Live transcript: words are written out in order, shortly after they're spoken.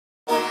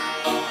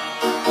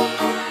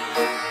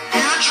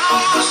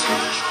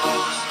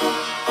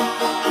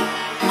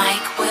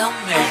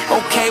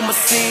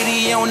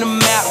city on the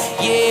map.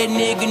 Yeah,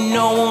 nigga,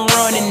 know I'm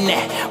running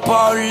that.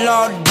 Ball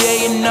all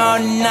day and all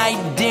night,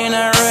 then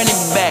I run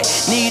it back.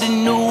 Need a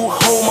new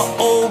hoe, my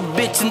old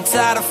bitch, I'm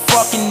tired of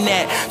fucking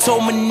that.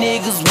 Told my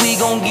niggas we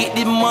gon' get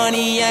this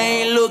money, I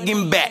ain't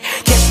looking back.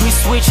 Catch me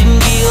switching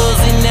gears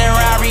in that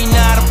Rari,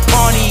 not a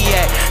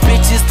Pontiac.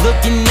 Bitches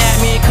looking at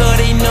me cause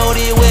they know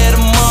they where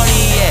the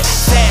money at.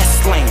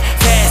 Fast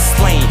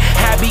lane,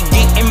 I be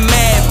getting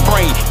mad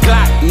brain.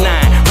 Glock 9,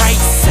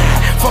 right side,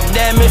 fuck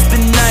that Mr.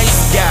 Nice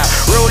Guy.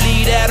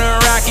 Rollie that and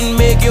rockin',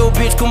 make your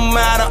bitch come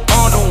out of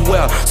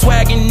underwear.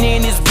 Swaggin'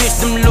 in this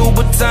bitch, them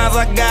Louboutins,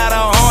 I got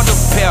 100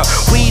 pair.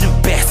 We the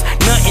best,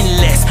 nothing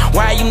less,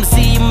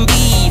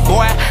 YMCMB,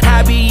 boy.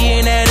 I be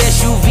in that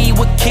SUV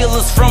with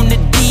killers from the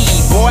D,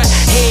 boy.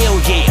 Hell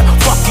yeah,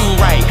 fucking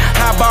right,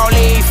 I ball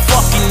every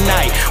fucking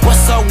night.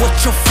 What's up with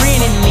your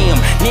friend and them?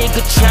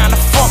 Nigga tryna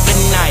fuck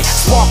tonight.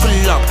 Sparkle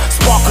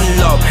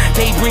up,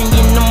 they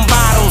bringin' them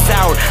bottles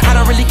out. I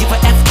don't really give a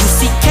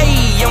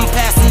F-U-C-K, I'm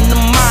passing the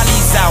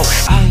mollies out.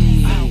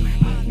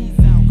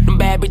 Them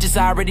bad bitches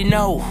I already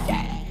know.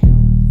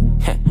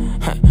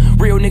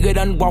 Real nigga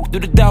done walk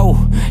through the door.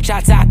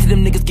 Shots out to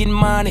them niggas getting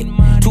money.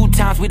 2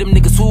 times with them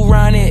niggas who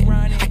run it.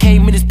 I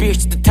came in this bitch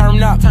just to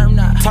turn up.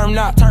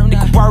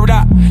 Nigga word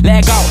up.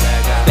 Leg out.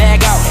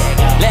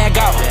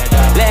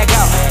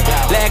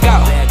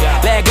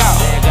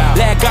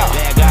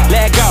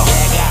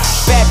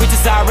 Bad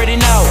bitches I already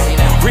know.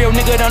 Real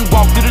nigga done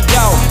walk through the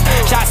door.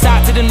 Shots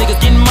out to them niggas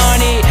getting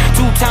money.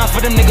 2 times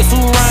for them niggas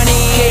who run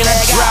it. Can I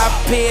drop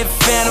it,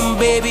 Phantom,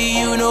 baby?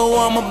 You know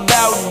I'm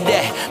about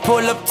that.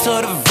 Pull up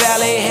to the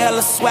valley,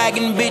 hella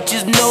swaggin'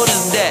 bitches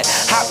notice that.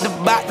 Hopped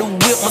about the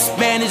whip, my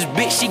Spanish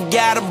bitch, she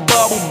got a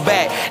bubble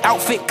back.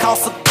 Outfit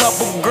cost a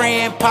couple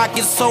grand,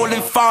 pockets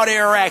holding 40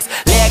 racks.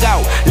 Leg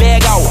out,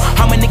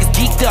 how my niggas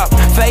geeked up.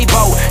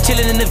 Fabo,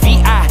 chillin' in the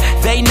VI,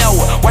 they know.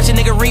 Watch a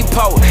nigga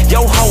repo,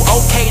 yo ho,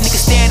 okay, nigga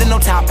standing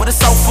on top of the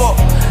sofa.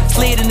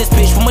 Slid in this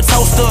bitch from a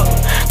toaster.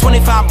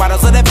 25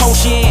 bottles of that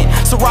potion.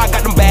 So I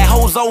got them bad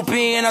hoes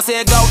open. I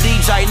said go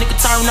DJ, nigga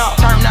turn up.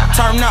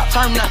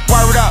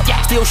 Word up,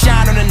 still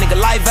shine on a nigga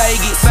like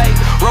Vegas.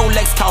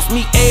 Rolex cost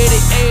me 80,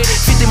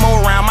 50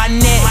 more around my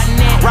neck.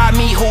 Ride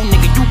me, who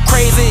nigga, you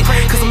crazy?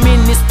 Cause I'm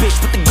in this bitch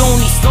with the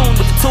Goonies,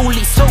 with the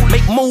Toolies,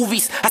 make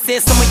movies. I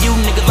said some of you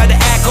niggas like to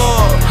act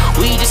up.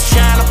 We just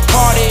tryna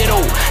party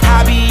though.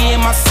 I be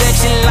in my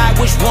section like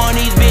which one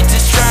these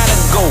bitches tryna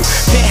go.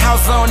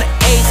 Penthouse on the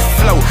 8th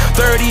floor,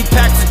 30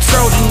 packs of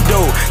Trojan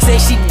dough. Say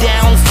she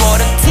down for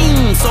the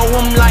team, so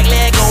I'm like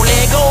Leggo.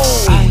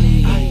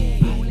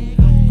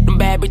 Them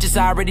bad bitches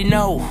I already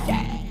know.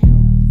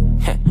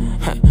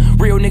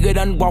 Real nigga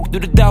done walk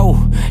through the door.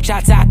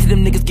 Shots out to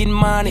them niggas getting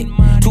money.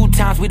 2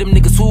 times with them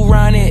niggas who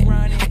run it.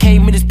 I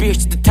came in this bitch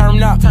just to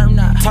turn up.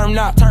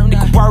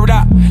 Nigga word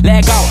up.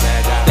 Leg out.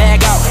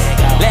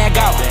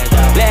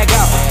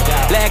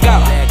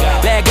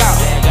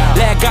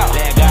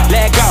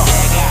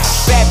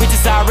 Bad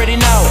bitches I already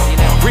know.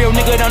 Real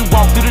nigga done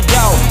walk through the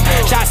door.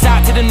 Shots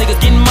out to them niggas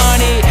getting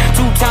money.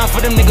 2 times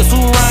for them niggas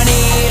who run it.